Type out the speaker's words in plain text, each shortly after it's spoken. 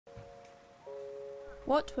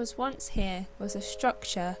What was once here was a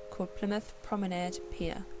structure called Plymouth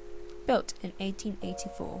Pier, built in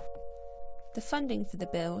 1884. The funding for the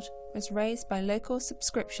build was raised by local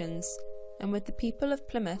subscriptions, and with the people of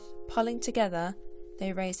Plymouth pulling together,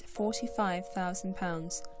 they raised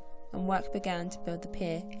 £45,000, and work began to build the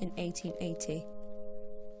pier in 1880.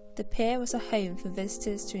 The pier was a home for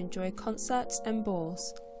visitors to enjoy concerts and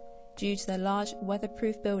balls, due to the large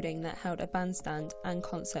weatherproof building that held a bandstand and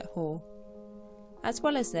concert hall. As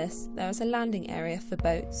well as this, there was a landing area for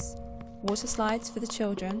boats, water slides for the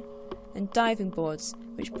children, and diving boards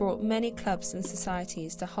which brought many clubs and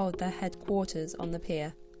societies to hold their headquarters on the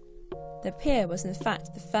pier. The pier was in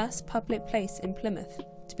fact the first public place in Plymouth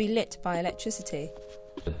to be lit by electricity.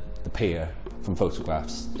 The pier, from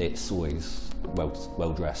photographs, it's always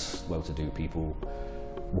well-dressed, well-to-do people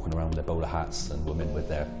walking around with their bowler hats and women with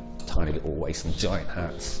their tiny little waists and giant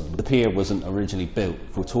hats. And the pier wasn't originally built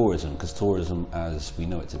for tourism, because tourism as we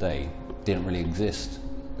know it today didn't really exist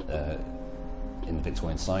in the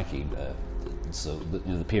Victorian psyche. So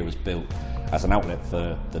the pier was built as an outlet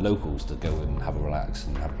for the locals to go and have a relax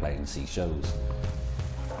and have a play and see shows.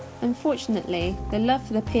 Unfortunately, the love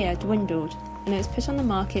for the pier dwindled and it was put on the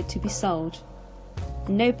market to be sold.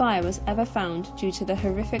 No buyer was ever found due to the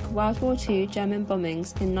horrific World War II German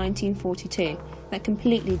bombings in 1942 that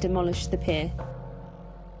completely demolished the pier.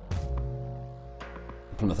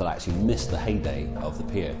 Plymouth had actually missed the heyday of the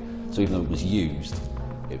pier, so even though it was used,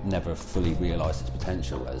 it never fully realised its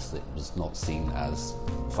potential, as it was not seen as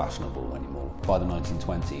fashionable anymore. By the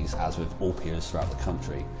 1920s, as with all piers throughout the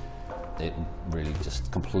country, it really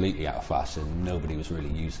just completely out of fashion. Nobody was really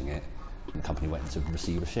using it. The company went into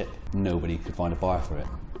receivership. Nobody could find a buyer for it,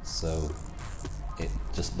 so it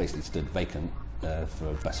just basically stood vacant for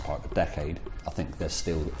the best part of a decade. I think there's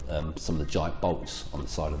still some of the giant bolts on the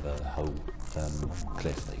side of the whole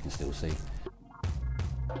cliff that you can still see.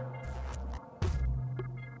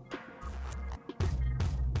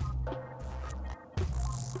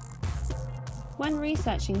 When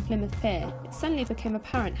researching Plymouth Pier, it suddenly became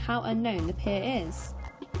apparent how unknown the pier is.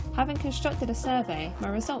 Having constructed a survey, my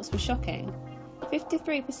results were shocking.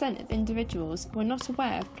 53% of individuals were not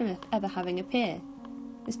aware of Plymouth ever having a pier.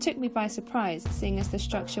 This took me by surprise, seeing as the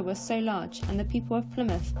structure was so large and the people of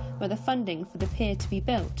Plymouth were the funding for the pier to be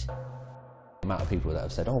built. The amount of people that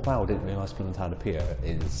have said, "Oh wow, I didn't realise Plymouth had a pier,"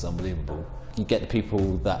 is unbelievable. You get the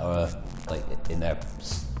people that are like in their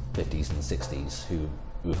 50s and 60s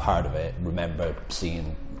who've heard of it, remember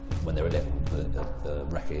seeing when they were little the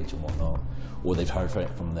wreckage and whatnot, or they've heard it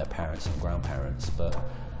from their parents and grandparents. But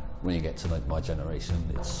when you get to like my generation,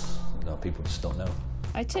 it's people just don't know.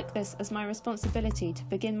 I took this as my responsibility to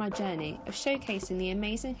begin my journey of showcasing the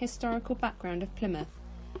amazing historical background of Plymouth,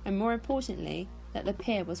 and more importantly, that the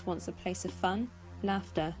pier was once a place of fun,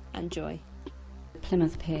 laughter and joy.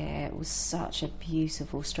 Plymouth Pier was such a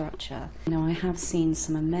beautiful structure. I have seen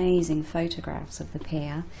some amazing photographs of the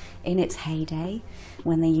pier in its heyday,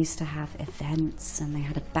 when they used to have events and they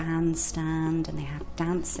had a bandstand and they had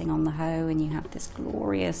dancing on the Hoe, and you have this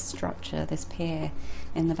glorious structure, this pier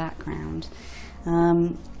in the background.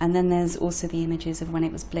 And then there's also the images of when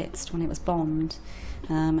it was blitzed, when it was bombed,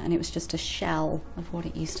 and it was just a shell of what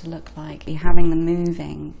it used to look like. Having the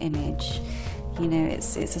moving image,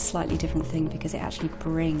 it's a slightly different thing, because it actually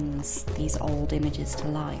brings these old images to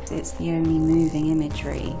life. It's the only moving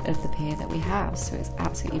imagery of the pier that we have, so it's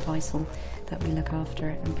absolutely vital that we look after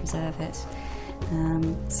it and preserve it,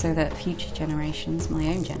 so that future generations, my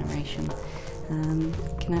own generation,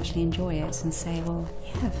 can actually enjoy it and say, well,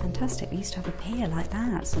 yeah, fantastic, we used to have a pier like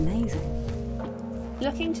that, it's amazing.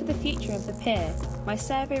 Looking to the future of the pier, my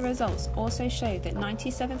survey results also showed that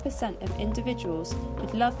 97% of individuals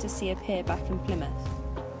would love to see a pier back in Plymouth.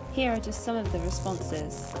 Here are just some of the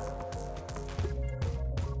responses.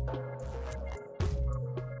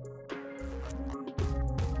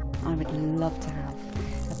 I would love to have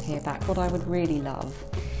a pier back. What I would really love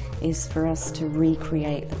is for us to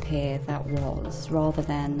recreate the pier that was, rather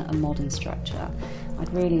than a modern structure.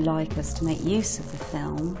 I'd really like us to make use of the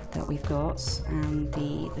film that we've got and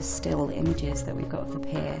the still images that we've got of the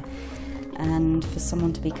pier, and for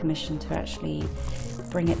someone to be commissioned to actually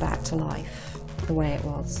bring it back to life the way it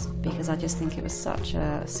was, because I just think it was such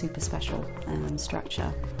a super special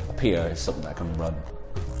structure. A pier is something that can run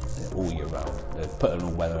all year round. Put an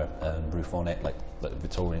all-weather roof on it, like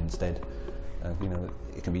Victorians did.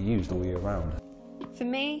 It can be used all year round. For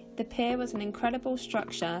me, the pier was an incredible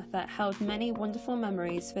structure that held many wonderful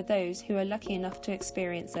memories for those who are lucky enough to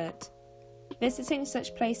experience it. Visiting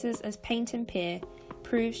such places as Paynton Pier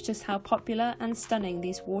proves just how popular and stunning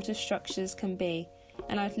these water structures can be,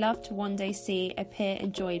 and I'd love to one day see a pier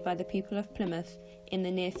enjoyed by the people of Plymouth in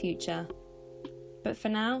the near future. But for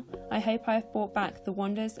now, I hope I have brought back the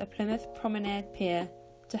wonders of Plymouth Promenade Pier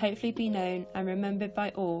to hopefully be known and remembered by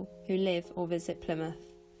all who live or visit Plymouth.